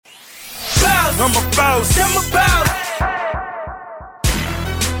I'm a boss. I'm about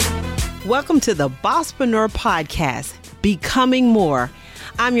it. Welcome to the Bosspreneur Podcast, Becoming More.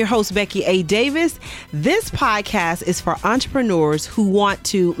 I'm your host, Becky A. Davis. This podcast is for entrepreneurs who want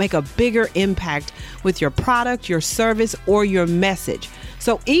to make a bigger impact with your product, your service, or your message.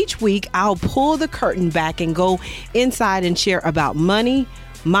 So each week, I'll pull the curtain back and go inside and share about money,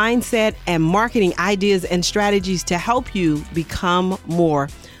 mindset, and marketing ideas and strategies to help you become more.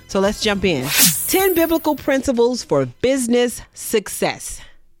 So let's jump in. 10 biblical principles for business success.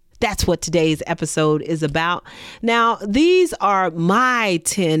 That's what today's episode is about. Now, these are my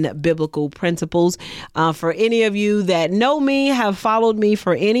 10 biblical principles. For any of you that know me, have followed me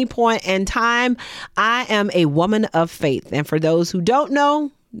for any point in time, I am a woman of faith. And for those who don't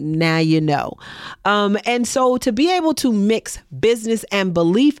know, now you know. And so to be able to mix business and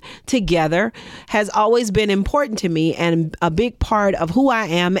belief together has always been important to me and a big part of who I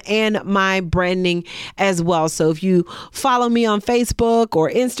am and my branding as well. So if you follow me on Facebook or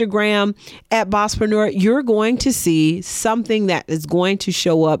Instagram at Bosspreneur, you're going to see something that is going to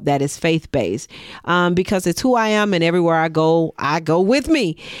show up that is faith-based because it's who I am, and everywhere I go with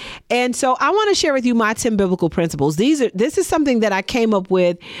me. And so I want to share with you my 10 biblical principles. This is something that I came up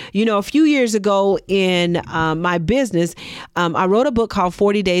with a few years ago in my business. I wrote a book called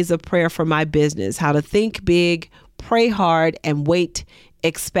 40 Days of Prayer for My Business, How to Think Big, Pray Hard, and Wait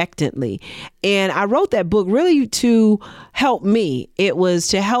Expectantly. And I wrote that book really to help me. It was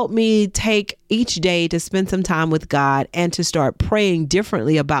to help me take each day to spend some time with God and to start praying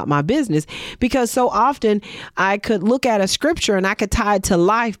differently about my business, because so often I could look at a scripture and I could tie it to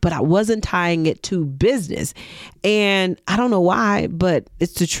life, but I wasn't tying it to business. And I don't know why, but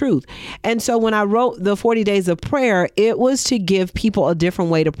it's the truth. And so when I wrote the 40 Days of Prayer, it was to give people a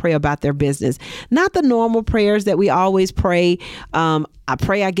different way to pray about their business, not the normal prayers that we always pray. I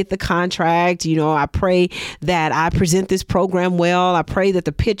pray I get the contract. I pray that I present this program well. I pray that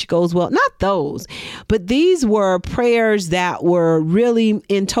the pitch goes well. Not those, but these were prayers that were really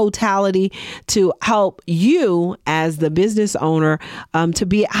in totality to help you as the business owner to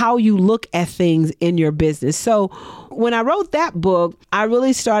be how you look at things in your business. So when I wrote that book, I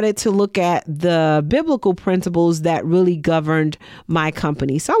really started to look at the biblical principles that really governed my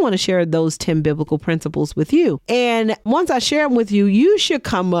company. So I want to share those 10 biblical principles with you. And once I share them with you, you should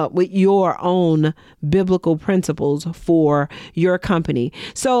come up with your own biblical principles for your company.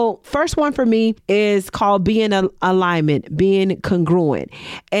 So first one for me is called being in alignment, being congruent.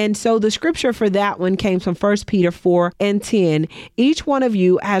 And so the scripture for that one came from 1 Peter 4:10. Each one of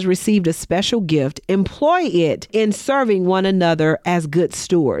you has received a special gift. Employ it in serving one another as good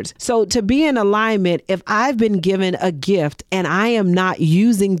stewards. So to be in alignment, if I've been given a gift and I am not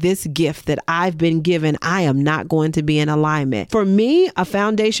using this gift that I've been given, I am not going to be in alignment. For me, a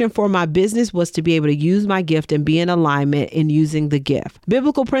foundation for my business was to be able to use my gift and be in alignment in using the gift.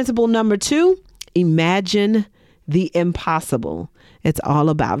 Biblical principle number 2, imagine the impossible. It's all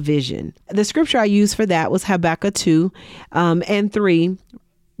about vision. The scripture I used for that was Habakkuk 2 and 3.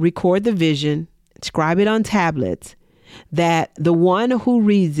 Record the vision, scribe it on tablets, that the one who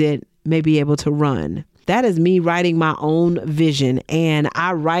reads it may be able to run. That is me writing my own vision. And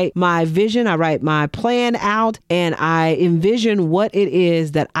I write my vision, I write my plan out, and I envision what it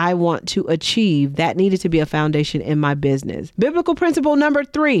is that I want to achieve. That needed to be a foundation in my business. Biblical principle number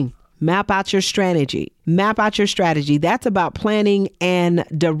 3. Map out your strategy. Map out your strategy. That's about planning and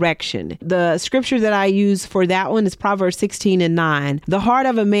direction. The scripture that I use for that one is Proverbs 16:9. The heart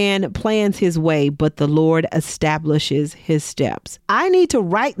of a man plans his way, but the Lord establishes his steps. I need to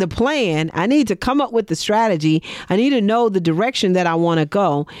write the plan. I need to come up with the strategy. I need to know the direction that I want to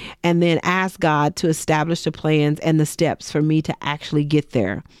go, and then ask God to establish the plans and the steps for me to actually get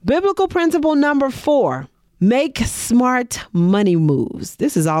there. Biblical principle number 4. Make smart money moves.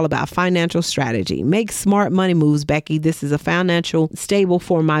 This is all about financial strategy. Make smart money moves, Becky. This is a financial stable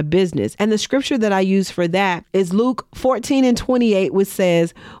for my business. And the scripture that I use for that is Luke 14:28, which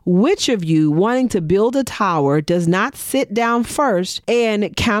says, which of you wanting to build a tower does not sit down first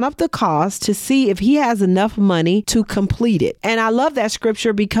and count up the cost to see if he has enough money to complete it? And I love that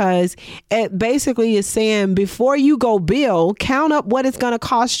scripture because it basically is saying before you go build, count up what it's going to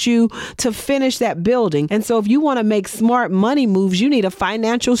cost you to finish that building. And so if you want to make smart money moves, you need a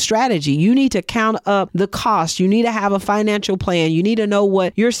financial strategy. You need to count up the cost. You need to have a financial plan. You need to know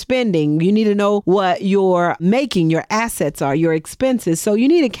what you're spending. You need to know what you're making, your assets are, your expenses. So you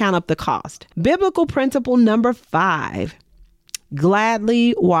need to count up the cost. Biblical principle number 5,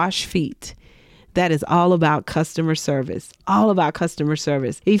 gladly wash feet. That is all about customer service. All about customer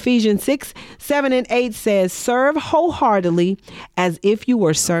service. Ephesians 6:7-8 says, serve wholeheartedly as if you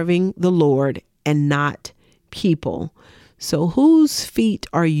were serving the Lord and not people. So whose feet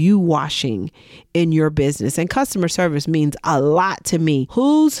are you washing in your business? And customer service means a lot to me.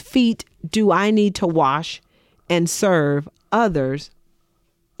 Whose feet do I need to wash and serve others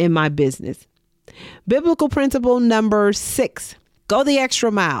in my business? Biblical principle number 6, go the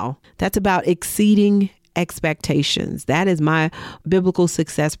extra mile. That's about exceeding expectations. That is my biblical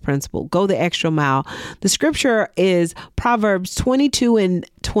success principle. Go the extra mile. The scripture is Proverbs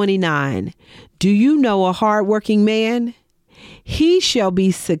 22:29. Do you know a hardworking man? He shall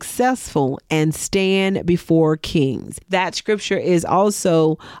be successful and stand before kings. That scripture is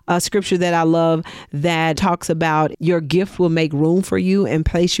also a scripture that I love that talks about your gift will make room for you and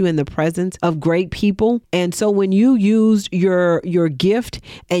place you in the presence of great people. And so when you use your gift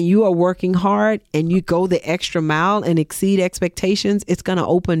and you are working hard and you go the extra mile and exceed expectations, it's going to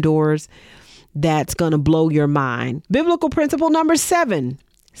open doors that's going to blow your mind. Biblical principle number 7.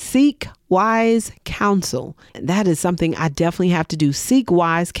 Seek wise counsel. That is something I definitely have to do. Seek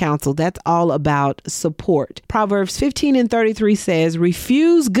wise counsel. That's all about support. Proverbs 15:33 says,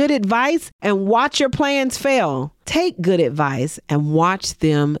 refuse good advice and watch your plans fail. Take good advice and watch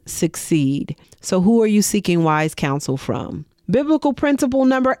them succeed. So who are you seeking wise counsel from? Biblical principle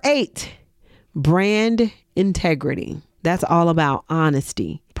number 8, brand integrity. That's all about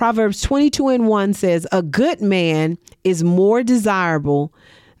honesty. Proverbs 22:1 says, a good man is more desirable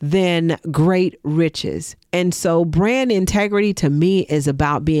than great riches. And so brand integrity to me is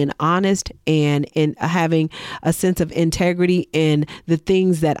about being honest and in having a sense of integrity in the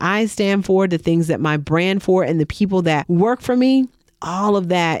things that I stand for, the things that my brand for, and the people that work for me. All of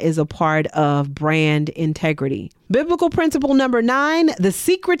that is a part of brand integrity. Biblical principle number 9, the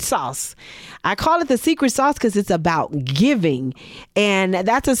secret sauce. I call it the secret sauce because it's about giving. And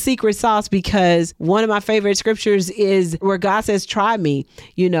that's a secret sauce because one of my favorite scriptures is where God says, try me.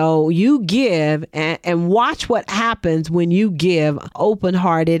 You know, you give and watch what happens when you give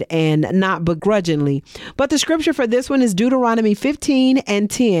open-hearted and not begrudgingly. But the scripture for this one is Deuteronomy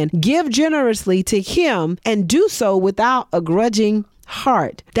 15:10. Give generously to him and do so without a grudging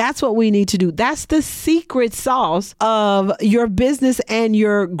heart. That's what we need to do. That's the secret sauce of your business and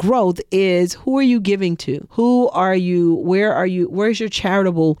your growth is who are you giving to? Who are you? Where are you? Where's your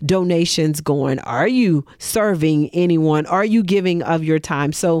charitable donations going? Are you serving anyone? Are you giving of your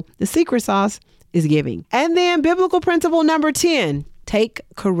time? So the secret sauce is giving. And then biblical principle number 10, take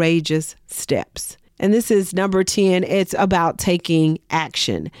courageous steps. And this is number 10. It's about taking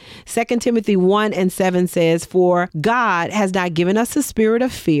action. 2 Timothy 1:7 says, for God has not given us a spirit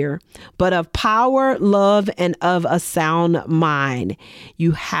of fear, but of power, love, and of a sound mind.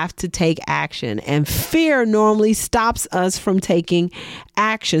 You have to take action. And fear normally stops us from taking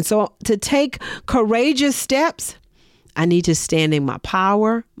action. So to take courageous steps, I need to stand in my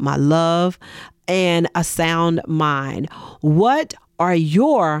power, my love, and a sound mind. What are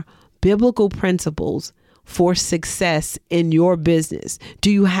your biblical principles for success in your business?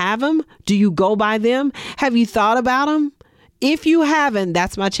 Do you have them? Do you go by them? Have you thought about them? If you haven't,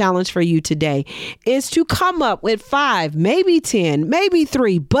 that's my challenge for you today, is to come up with 5, maybe 10, maybe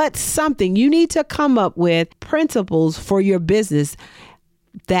 3, but something. You need to come up with principles for your business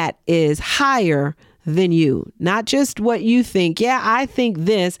that is higher than you, not just what you think. Yeah, I think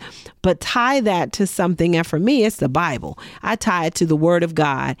this, but tie that to something. And for me, it's the Bible. I tie it to the Word of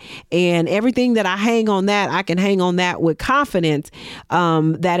God, and everything that I hang on that, I can hang on that with confidence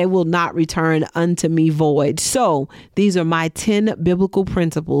that it will not return unto me void. So these are my 10 biblical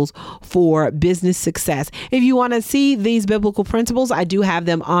principles for business success. If you want to see these biblical principles, I do have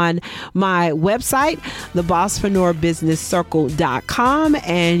them on my website, thebosspreneur.businesscircle.com,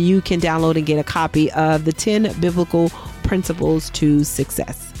 and you can download and get a copy of the 10 biblical principles to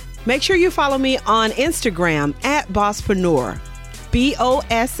success. Make sure you follow me on Instagram at Bosspreneur,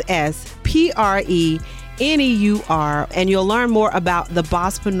 BOSSPRENEUR, and you'll learn more about the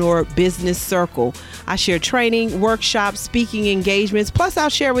Bosspreneur Business Circle. I share training, workshops, speaking engagements, plus I'll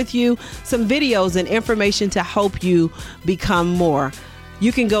share with you some videos and information to help you become more.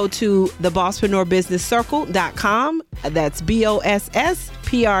 You can go to thebosspreneur.businesscircle.com. That's BOSSPRENEUR,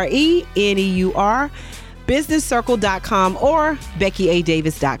 businesscircle.com, or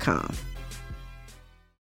BeckyADavis.com.